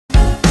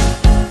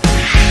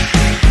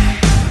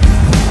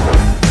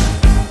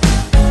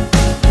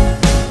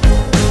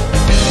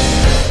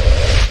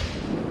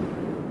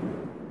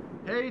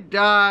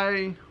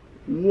guy,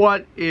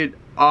 what is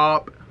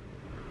up?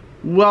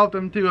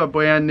 Welcome to a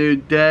brand new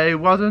day.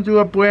 Welcome to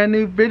a brand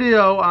new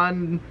video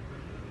on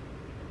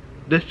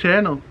this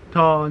channel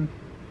called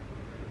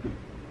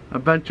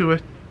Adventure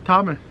with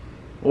Thomas,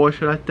 or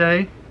should I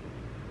say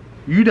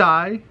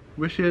UDI,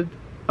 which is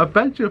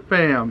Adventure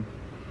Fam.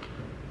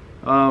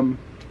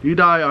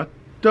 UDI are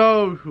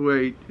so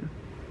great.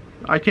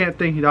 I can't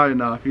thank UDI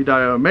enough. UDI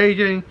are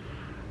amazing.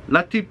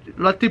 Let's keep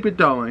it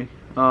going.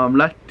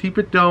 Let's keep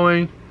it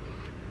going.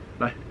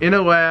 Like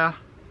anywhere,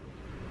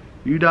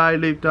 UDI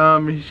leave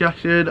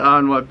suggested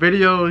on what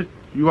videos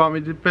you want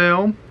me to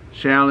film,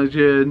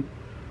 challenges,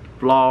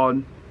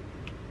 vlog,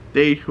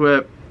 day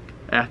trip,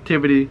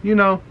 activity, you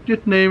know,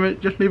 just name it,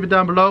 just leave it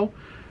down below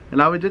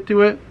and I will get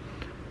to it.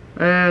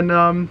 And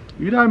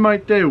UDI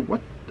might say,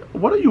 what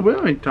are you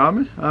wearing,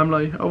 Thomas? I'm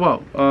like, oh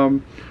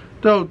well,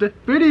 so this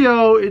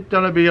video is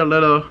gonna be a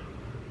little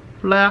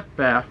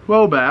flashback,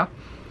 throwback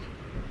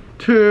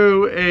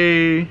to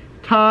a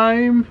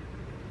time,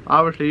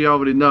 obviously you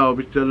already know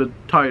because of the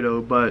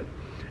title, but,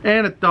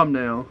 and a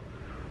thumbnail.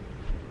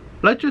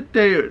 Let me just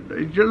say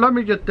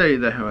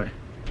it that way.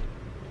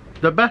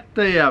 The best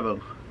day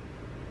ever.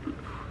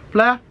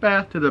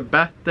 Flashback to the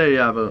best day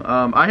ever.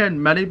 I had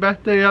many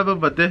best day ever,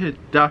 but this is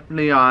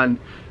definitely on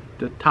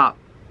the top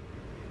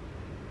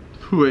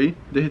 3.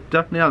 This is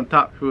definitely on the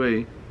top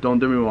 3. Don't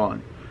get me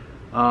wrong.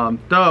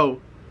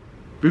 So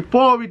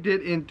before we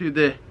get into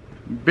the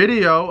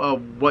video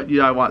of what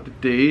I want to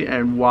see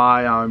and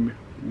why I'm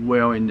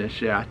wearing this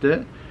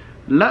jacket,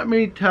 let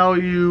me tell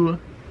you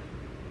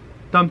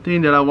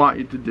something that I want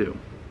you to do.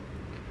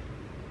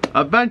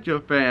 Adventure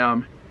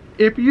Fam,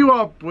 if you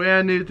are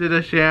brand new to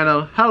this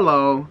channel,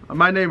 hello,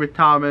 my name is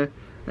Thomas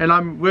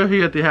and we're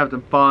here to have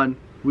some fun.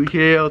 We're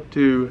here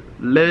to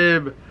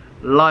live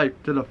life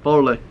to the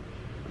fullest,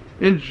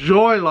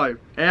 enjoy life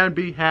and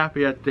be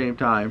happy at the same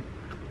time.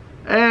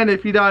 And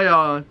if you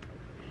are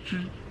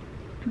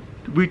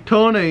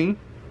returning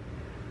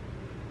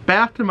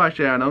back to my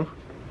channel,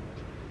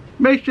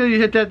 make sure you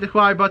hit that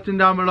subscribe button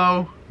down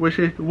below, which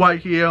is right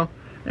here,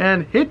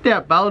 and hit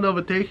that bell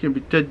notification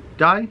because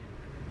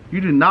you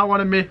do not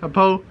want to miss a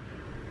post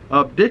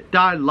of this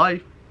guy's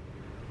life,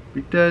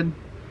 because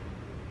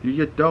you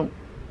just don't.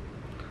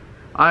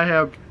 I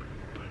have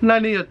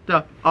plenty of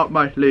stuff up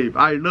my sleeve.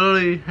 I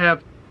literally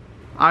have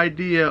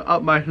idea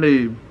up my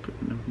sleeve.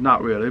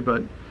 Not really,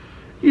 but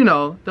you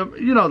know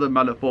the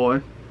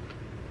metaphor.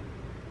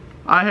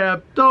 I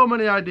have so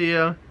many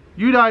ideas.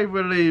 You guys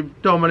will leave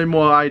so many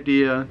more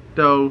ideas.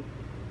 So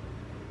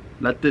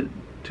let's get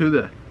to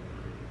this.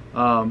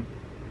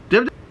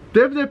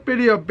 Give this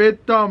video a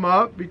big thumb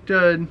up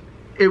because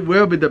it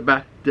will be the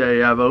best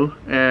day ever.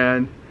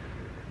 And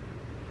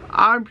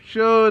I'm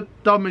sure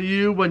some of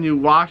you, when you're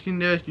watching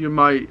this, you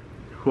might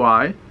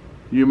cry.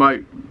 You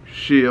might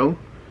chill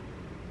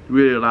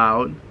really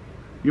loud.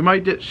 You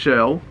might get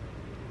chill.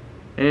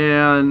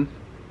 And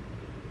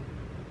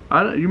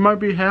you might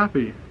be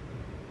happy.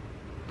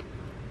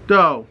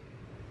 So,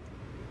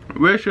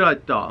 where should I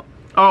start?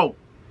 Oh,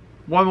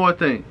 one more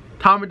thing.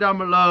 Comment down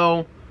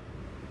below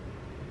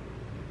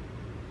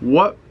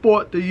what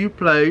sport do you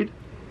played,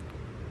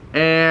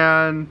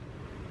 and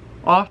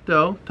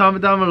also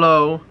comment down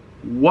below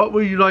what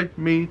would you like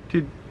me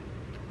to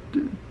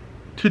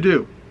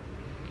do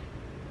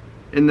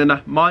in the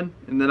next month,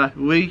 in the next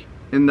week,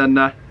 in the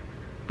next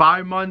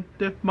 5 months,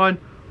 this month.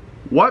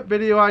 What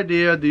video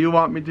idea do you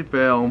want me to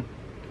film,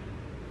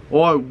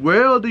 or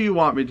where do you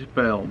want me to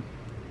film?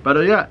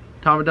 Better yet,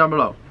 comment down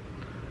below.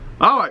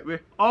 Alright,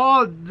 with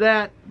all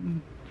that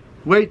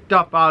great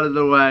stuff out of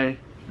the way,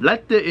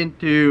 let's get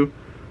into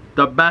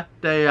the best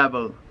day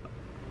ever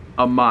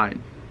of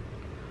mine.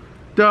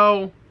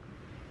 So,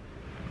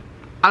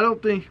 I don't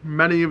think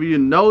many of you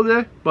know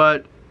this,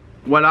 but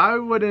when I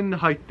was in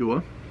high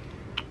school,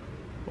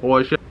 I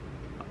was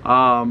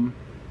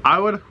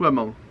a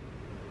swimmer.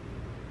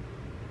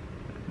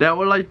 That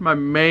was like my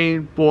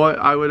main sport.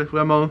 I was a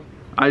swimmer.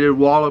 I did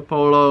water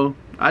polo.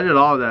 I did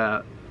all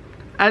that.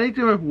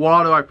 Anything with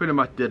water, I pretty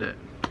much did it.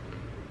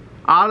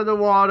 Out of the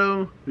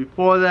water,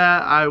 before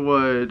that,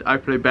 I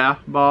played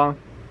basketball,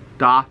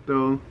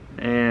 soccer,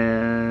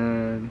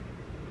 and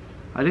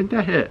I think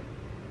that's it.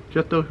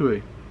 Just those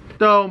 3.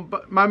 So,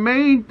 but my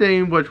main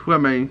thing was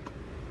swimming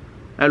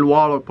and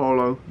water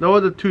polo.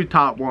 Those were the 2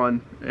 top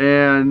ones,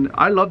 and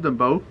I loved them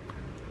both.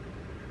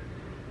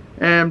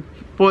 And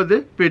for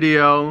this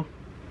video,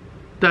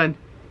 then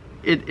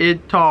it is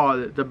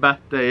called the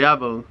best day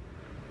ever.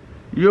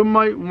 You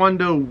might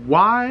wonder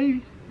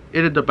why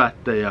it is the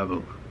best day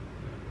ever.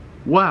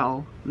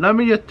 Well, let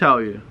me just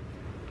tell you.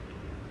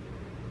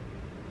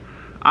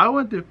 I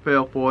went to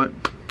Fairport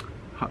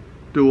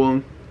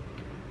school,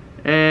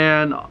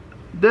 and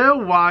their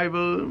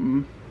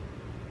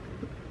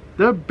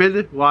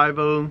biggest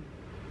rival,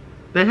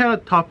 they had a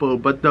couple,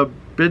 but the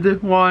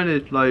biggest one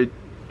is like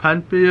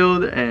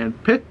Penfield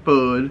and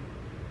Pittsford.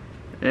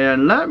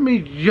 And let me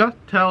just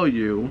tell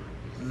you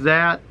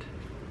that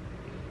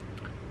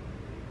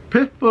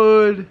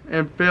Pittsford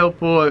and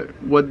Fairport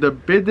were the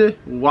biggest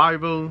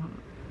rival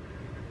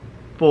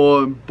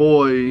for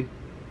Boy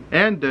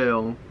and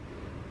Dale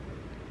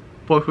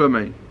for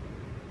swimming.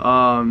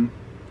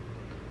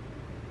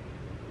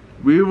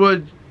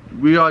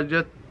 We are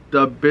just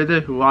the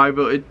biggest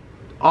rival. It's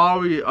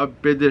always a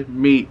biggest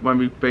meet when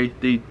we face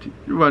these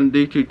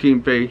two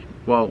teams face,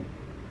 well,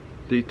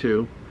 these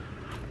two.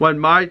 When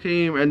my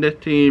team and this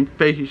team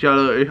face each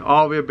other, it's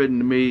always a big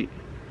meet.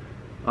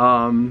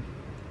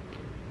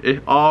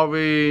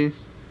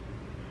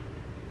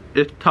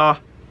 It's tough.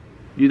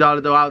 You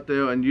gotta go out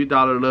there and you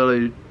gotta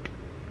literally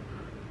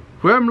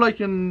swim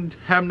like you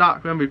have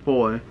not swum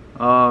before.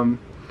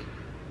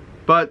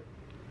 But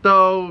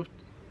though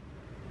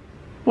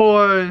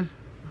for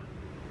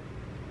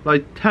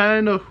like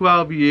 10 or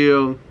 12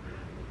 years,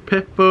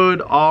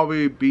 Pittsford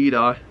always beat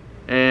us,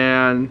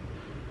 and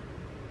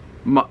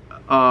when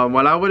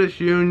I was a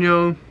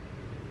junior,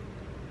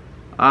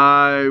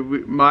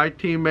 my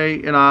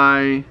teammate and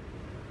I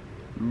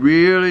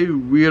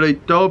really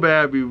so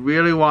bad, we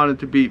really wanted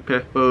to beat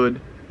Pittsford,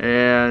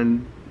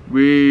 and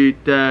we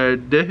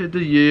said this is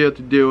the year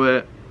to do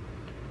it.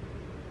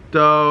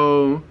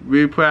 So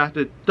we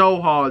practiced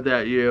so hard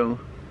that year.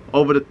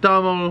 Over the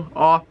summer,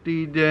 off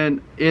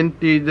season, in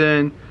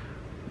season,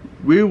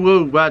 we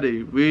were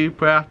ready. We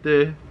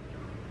practiced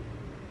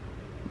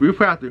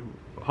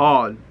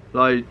hard.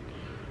 Like,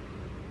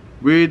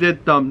 we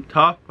did some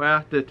tough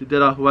practice to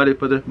get us ready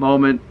for this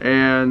moment,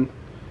 and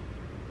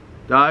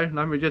guys,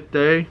 let me just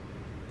say,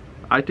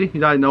 I think you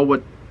guys know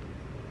what's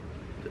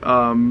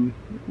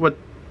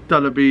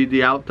gonna be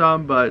the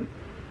outcome, but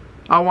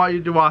I want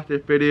you to watch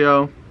this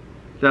video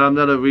that I'm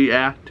gonna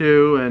react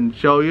to and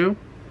show you.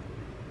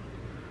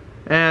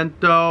 And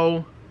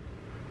so,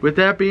 with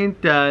that being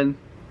said,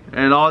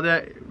 and all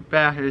that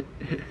bad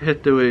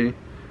history,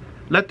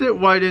 let's get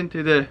right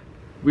into the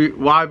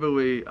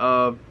rivalry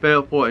of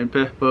Fairport and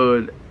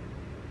Pittsford,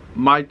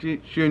 my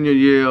junior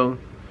year,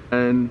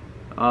 and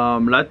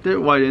let's get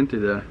right into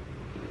this.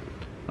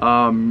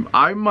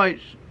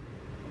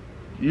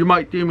 You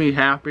might see me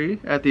happy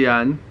at the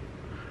end.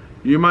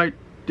 You might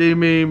see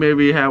me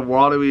maybe have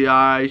watery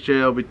eyes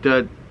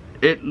because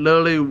it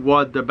literally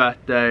was the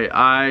best day.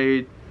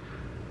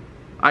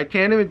 I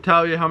can't even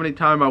tell you how many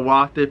times I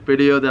watched this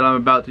video that I'm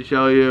about to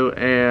show you,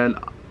 and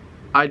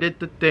I did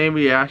the same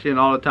reaction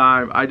all the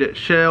time. I just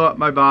shell up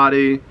my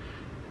body.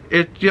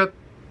 It's just,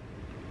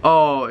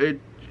 oh, it's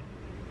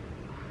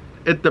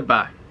the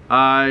best.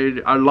 I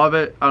love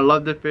it. I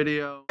love this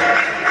video.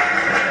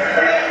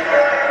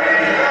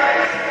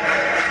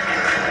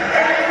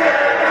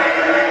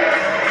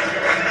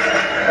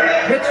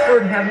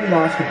 Pittsford hadn't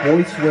lost a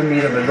boys swim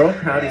meet in Monroe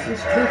County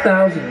since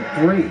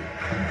 2003.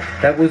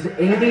 That was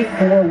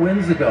 84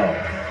 wins ago.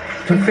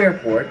 To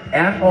Fairport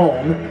at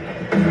home,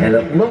 and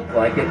it looked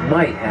like it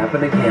might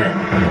happen again.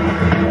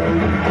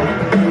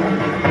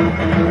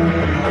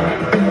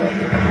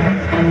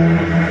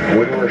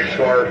 We were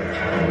short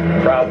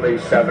probably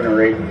 7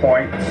 or 8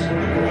 points,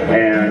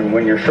 and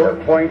when you're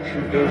short points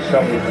you do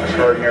some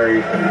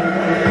extraordinary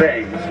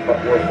things, but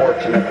we're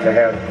fortunate to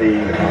have the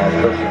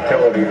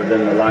versatility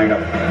within the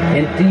lineup.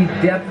 Indeed,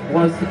 depth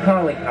was the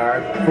calling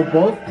card for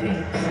both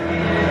teams.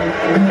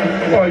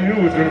 Well, I knew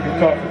it was going to be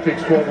tough. It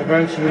takes 12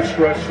 events, and we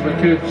stressed to the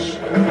kids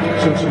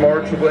since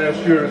March of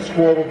last year. It's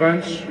 12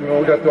 events. You know,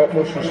 we got the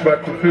utmost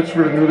respect for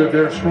Pittsford and knew that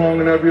they're strong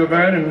in every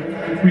event, and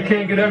we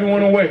can't get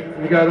everyone away.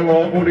 We got to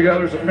all go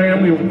together as a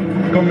family,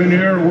 come in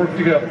here and work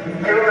together.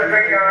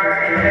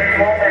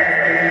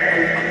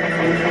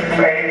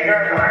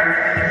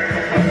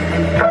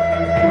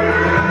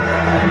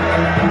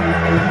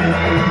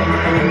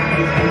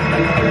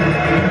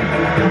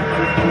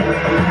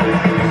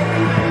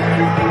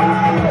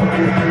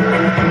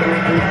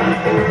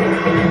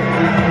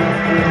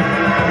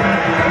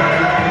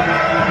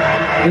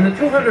 In the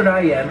 200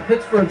 IM,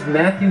 Pittsford's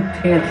Matthew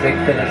Tanchik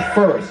finished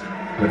first,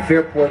 with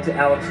Fairport's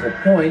Alex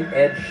LaPointe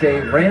edged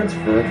Shea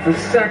Ransford for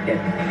second.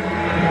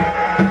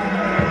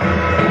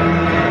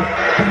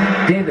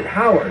 David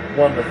Howard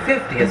won the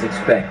 50 as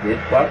expected,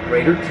 but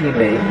Raider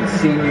teammate and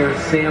senior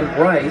Sam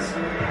Bryce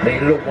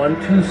made it a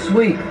 1-2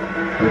 sweep,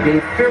 who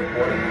gave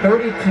Fairport a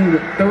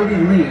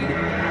 32-30 lead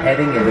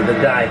heading into the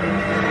diving.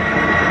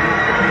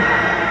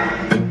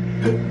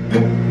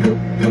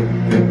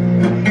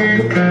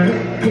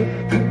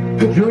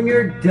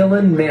 Junior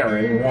Dylan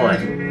Marin won.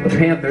 The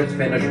Panthers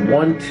finished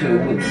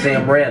 1-2 with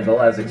Sam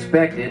Randall as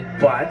expected,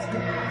 but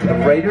the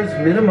Raiders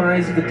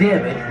minimized the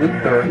damage with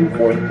 3rd and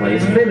 4th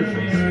place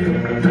finishes.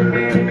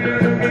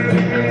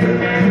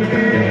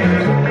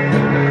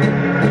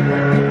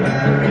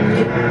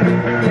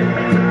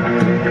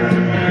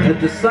 The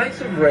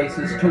decisive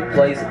races took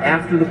place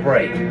after the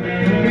break.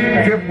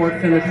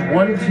 Fairport finished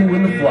 1-2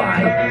 in the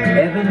fly.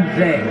 Evan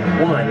Zhang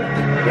won.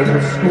 It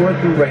restored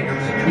the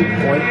Raiders'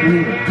 2-point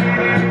lead.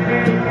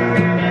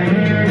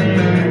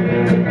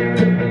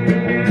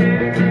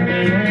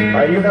 I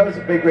knew that was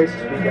a big race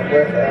to begin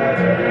with,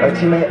 and my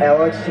teammate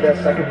Alex to that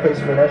 2nd place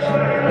finish.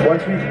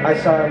 Once I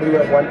saw him, we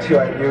went 1-2.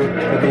 I knew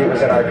the meet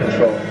was in our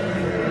control.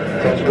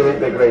 So it was a really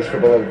big race for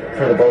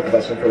the both of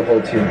us and for the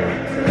whole team.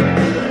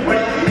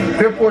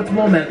 Fairport's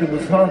momentum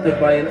was halted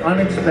by an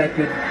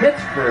unexpected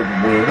Pittsford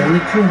win in the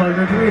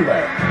 200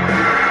 relay.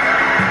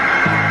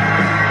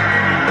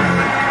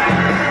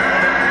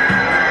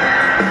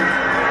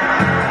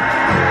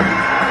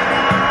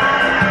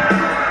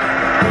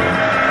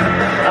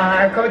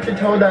 Our coach had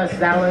told us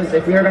that was,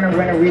 if we were going to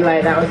win a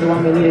relay, that was the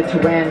one we needed to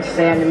win to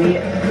stay on the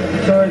meet.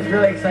 So it was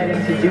really exciting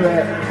to do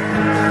it.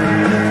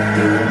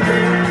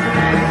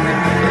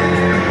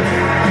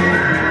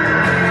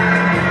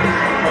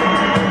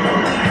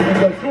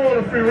 The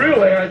 200 free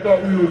relay, I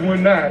thought we would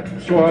win that.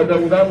 So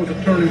that was a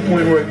turning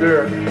point right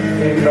there.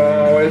 And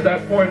at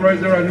that point right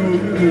there, I knew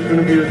it was going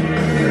to be,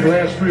 the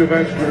last three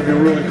events were going to be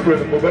really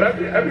critical. But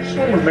every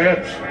swimmer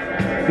matters.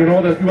 You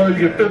know, that whether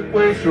you get 5th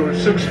place or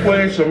 6th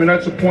place, I mean,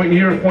 that's a point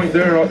here, a point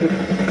there.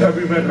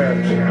 Every event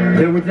matters.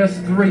 There were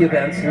just 3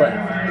 events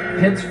left.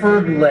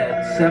 Pittsford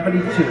led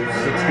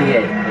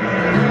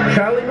 72-68.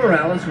 Charlie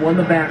Morales won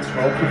the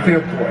backstroke for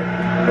Fairport.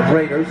 The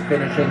Raiders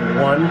finishing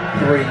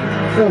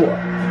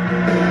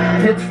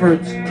 1-3-4.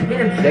 Pittsford's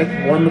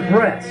Tanchik won the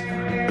breast,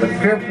 but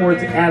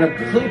Fairport's Adam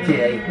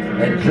Cloutier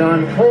and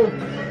John Holden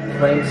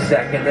claimed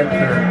 2nd and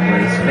 3rd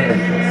place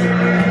finishes.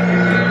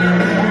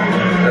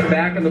 The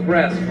back and the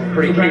breast were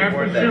pretty key,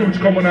 weren't they? Huge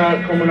coming out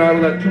of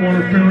that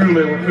 200 free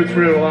relay where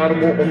Pittsford had a lot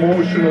of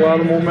emotion, a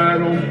lot of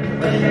momentum,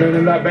 and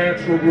then that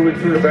backstroke really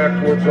threw it back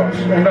towards us.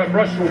 And that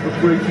breaststroke was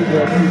great too,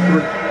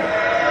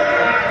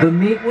 2-3. The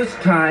meet was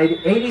tied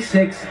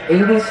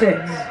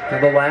 86-86 for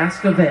the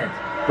last event,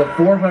 the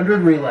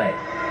 400 relay.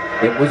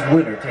 It was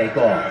winner take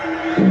all.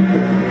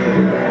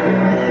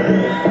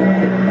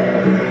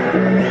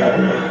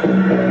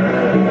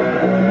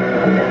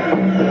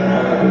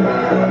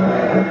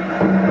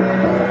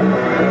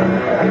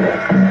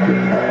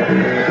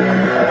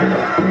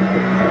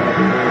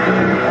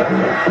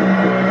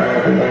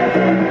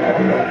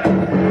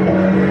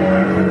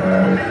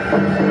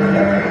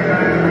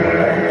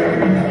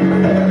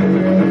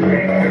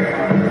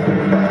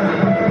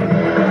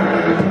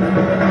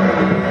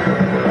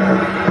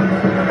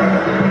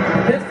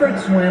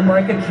 Swim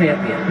like a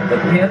champion. The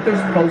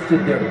Panthers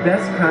posted their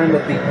best time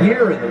of the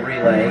year in the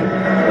relay,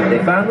 but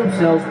they found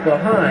themselves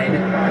behind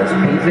as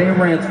PJ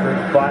Ransford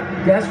fought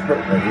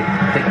desperately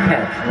to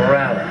catch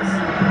Morales.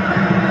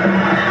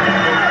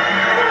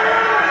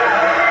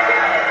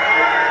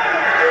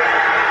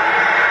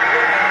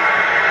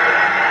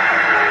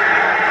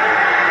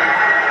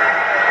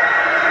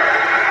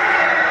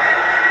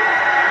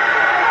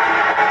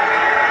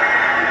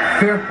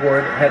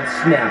 Fairport had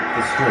snapped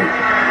the streak.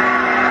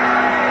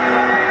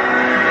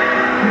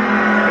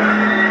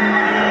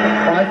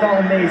 I felt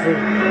amazing.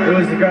 It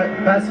was the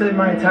best fit of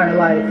my entire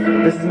life.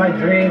 This is my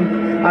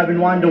dream. I've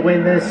been wanting to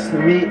win this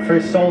meet for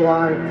so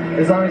long.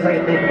 As long as I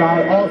can think about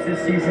it. All of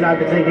this season I've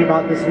been thinking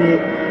about this meet.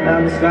 And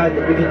I'm just glad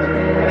that we could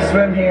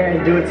swim here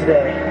and do it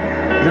today.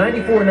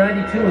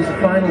 94-92 is the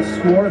final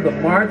score, the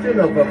margin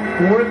of a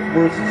 4th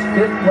versus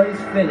 5th place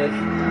finish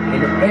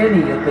in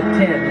any of the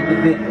 10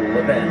 individual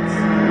events.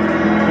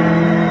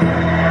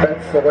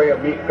 That's the way a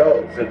meet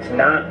goes. It's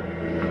not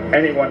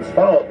anyone's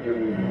fault.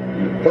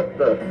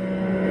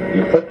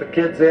 You put the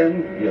kids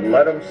in, you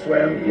let them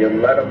swim, you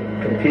let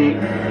them compete,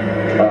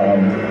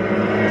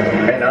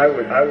 and I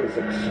was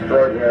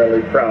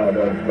extraordinarily proud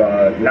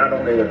of not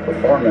only their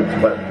performance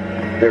but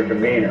their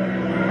demeanor.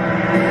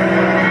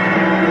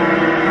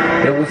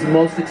 It was the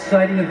most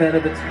exciting event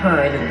of its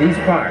kind in these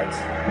parts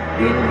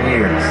in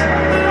years.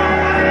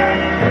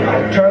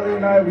 Charlie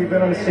and I, we've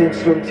been on the same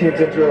swim team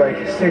since we were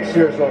like 6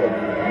 years old.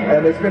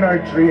 And it's been our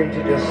dream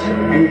to just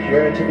be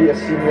here and to be a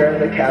senior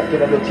and the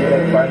captain of the team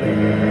and finally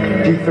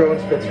dethrone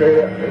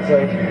Pittsford. It's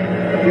like,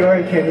 I feel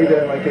like I can't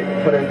even like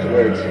put it into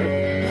words.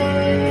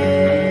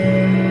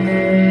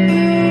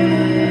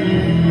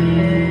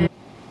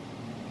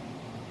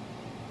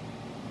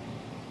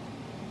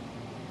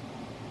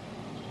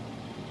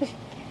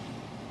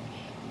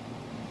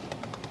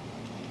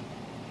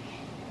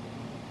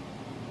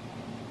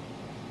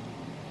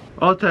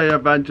 I'll tell you,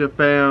 Adventure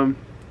fam,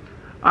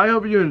 I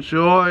hope you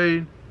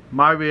enjoyed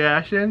my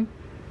reaction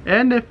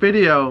and this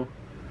video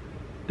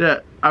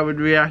that I was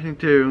reacting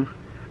to.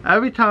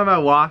 Every time I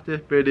watch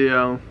this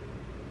video,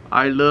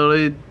 I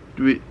literally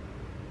do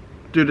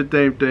the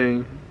same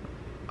thing.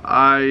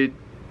 I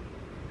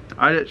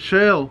get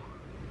chill.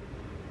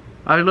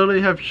 I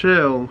literally have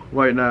chill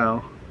right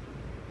now.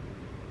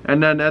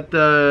 And then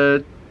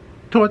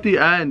toward the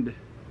end,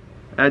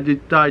 as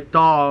I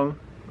saw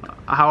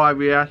how I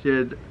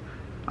reacted,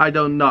 I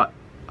don't nut.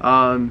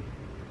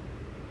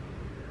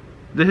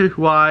 This is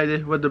why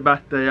this was the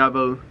best day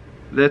ever.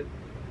 Like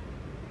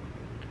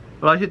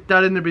I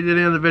said in the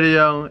beginning of the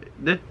video,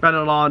 this been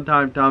a long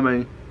time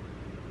coming.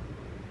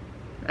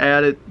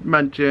 And it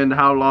mentioned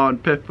how long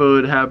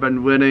Pittsford have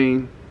been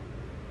winning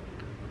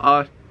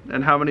us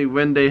and how many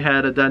wins they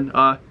had against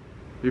us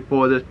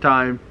before this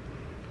time.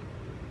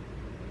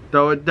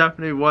 So it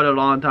definitely was a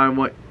long time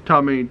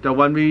coming. So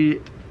when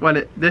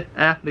this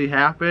actually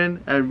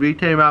happened and we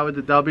came out with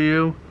the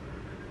W,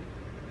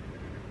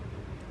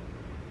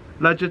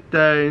 let's just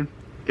say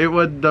it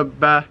was the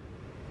best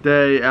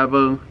day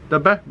ever, the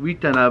best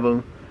weekend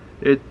ever.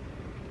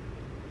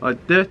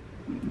 This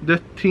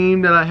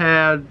team that I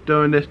had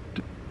during this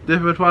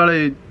was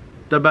probably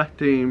the best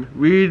team.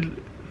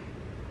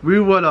 We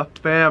were a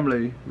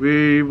family.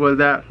 We were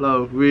that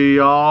close. We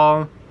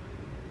were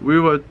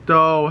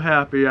so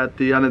happy at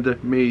the end of the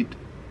meet.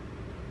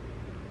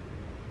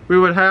 We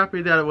were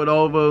happy that it was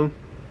over,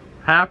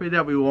 happy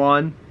that we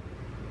won,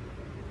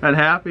 and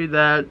happy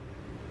that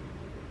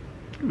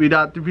we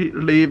got to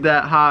leave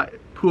that hot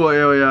pool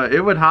area. It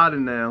was hot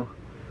in there,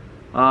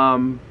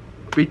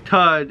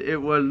 because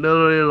it was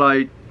literally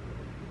like,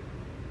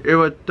 it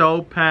was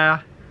so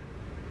packed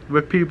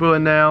with people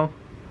in there.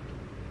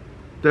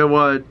 There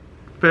was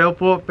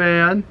Fairport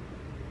fan,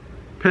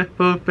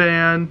 Pittsford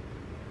fan,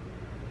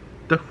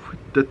 the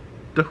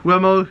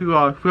swimmers who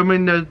are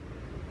swimming the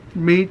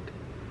meet,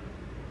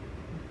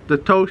 the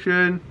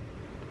Toshin,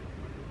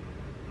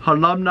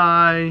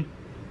 alumni.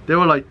 There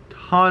were like a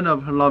ton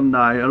of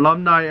alumni.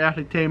 Alumni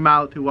actually came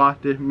out to watch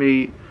this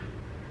meet.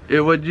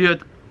 It was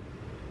just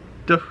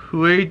the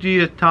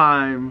craziest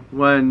time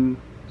when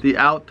the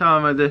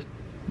outcome of this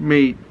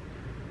meet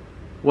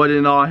was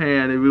in our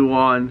hand and we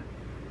won.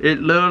 It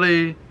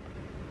literally,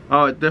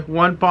 there's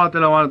one part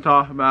that I want to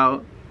talk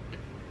about.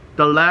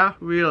 The last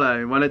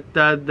relay, when it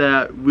said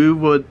that we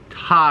were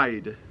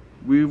tied.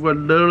 We were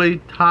literally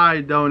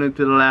tied going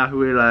into the last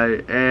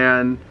relay,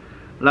 and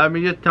let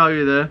me just tell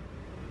you this.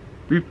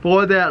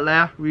 Before that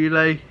last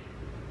relay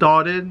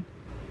started,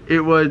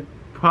 it was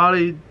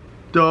probably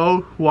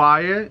so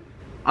quiet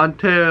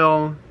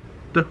until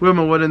the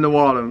women were in the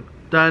water.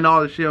 Then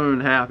all the cheering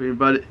happened,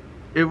 but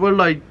it was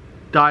like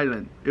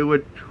silent. It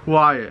was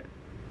quiet.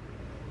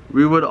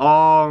 We would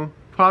all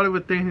probably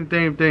were thinking the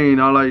same thing, you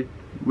know, like,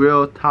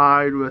 we're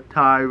tied, we're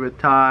tied, we're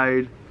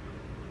tied.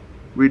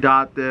 We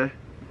got there,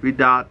 we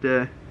got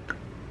there.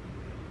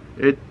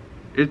 It's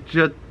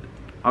just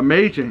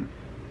amazing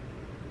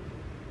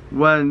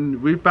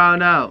when we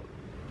found out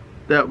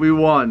that we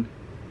won.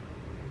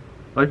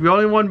 Like, we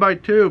only won by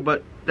 2,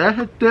 but that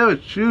had still a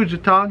huge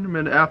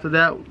accomplishment after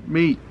that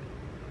meet.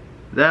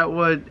 That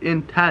was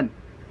intense.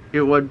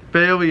 It was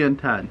very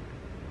intense.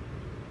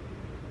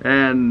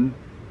 And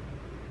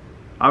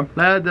I'm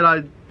glad that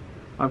I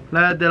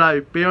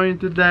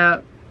experienced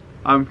that.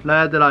 I'm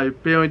glad that I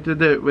experienced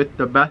it with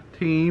the best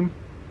team,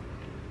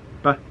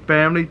 best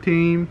family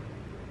team.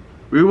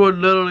 We were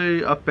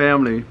literally a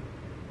family.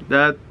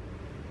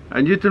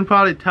 And you can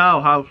probably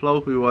tell how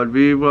close we were.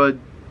 We were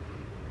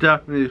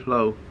definitely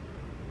close.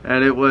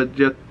 And it was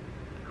just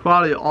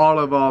probably all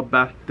of our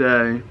best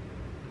day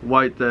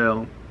right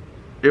there.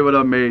 It was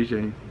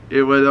amazing.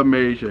 It was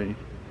amazing.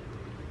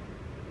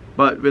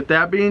 But with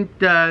that being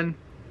said,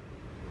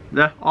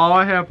 that's all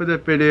I have for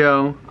this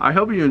video. I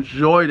hope you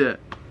enjoyed it.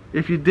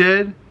 If you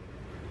did,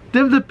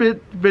 give the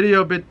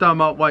video a big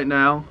thumb up right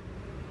now.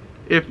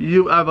 If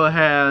you ever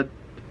had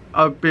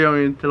a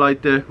experience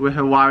like this with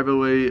a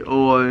rivalry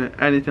or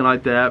anything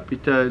like that,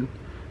 because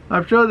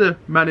I'm sure there's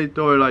many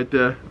stories like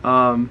this.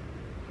 I'm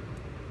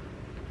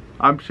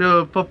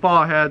sure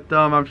football had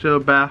them. I'm sure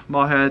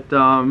basketball had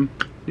them.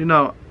 You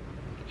know,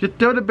 just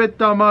give it a big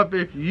thumb up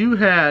if you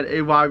had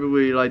a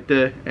rivalry like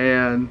this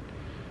and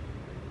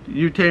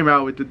you came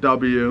out with the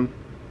W.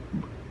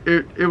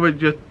 It was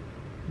just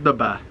the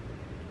best.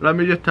 Let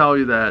me just tell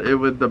you that. It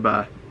was the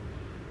best.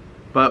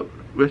 But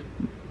with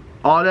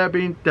all that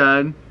being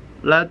said,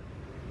 that's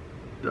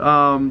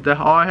all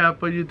I have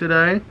for you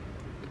today.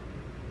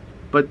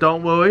 But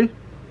don't worry,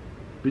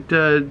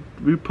 because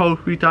we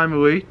post 3 times a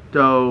week,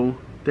 so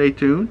stay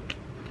tuned.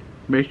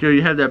 Make sure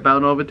you have that bell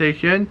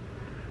notification.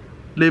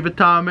 Leave a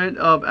comment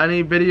of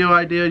any video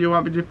idea you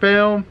want me to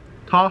film,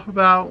 talk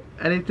about,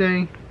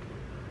 anything,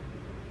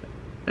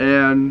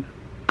 and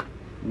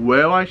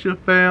where I should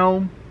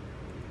film.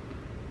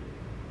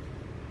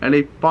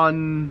 Any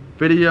fun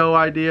video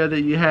idea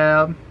that you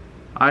have.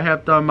 I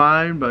have done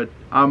mine, but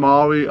I'm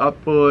always up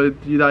for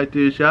you guys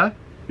to share,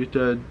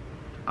 because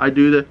I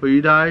do this for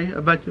you guys,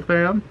 Adventure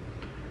Fam.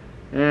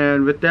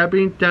 And with that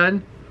being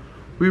said,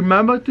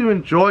 remember to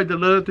enjoy the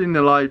little thing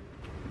in life.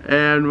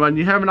 And when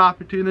you have an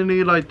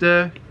opportunity like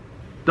this,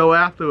 go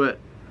after it.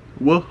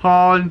 Work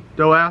hard,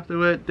 go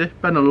after it. This has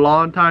been a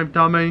long time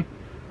coming,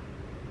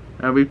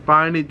 and we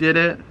finally did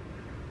it.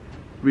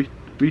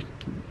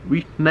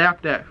 We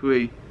snapped that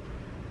 3.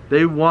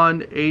 They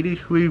won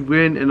 83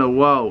 wins in a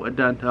row at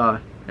that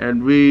time,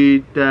 and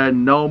we said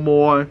no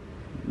more.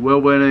 We're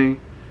winning,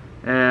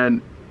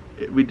 and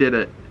we did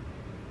it.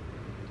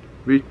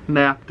 We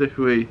snapped the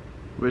 3,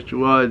 which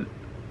was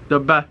the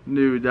best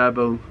news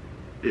ever.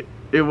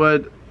 It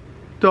was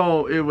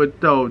so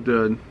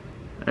good.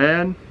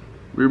 And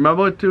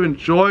remember to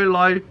enjoy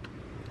life,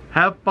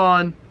 have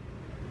fun,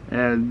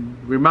 and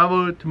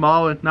remember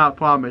tomorrow is not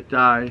promised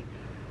die.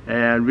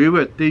 And we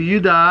will see you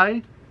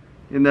guys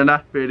in the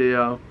next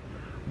video.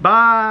 Bye.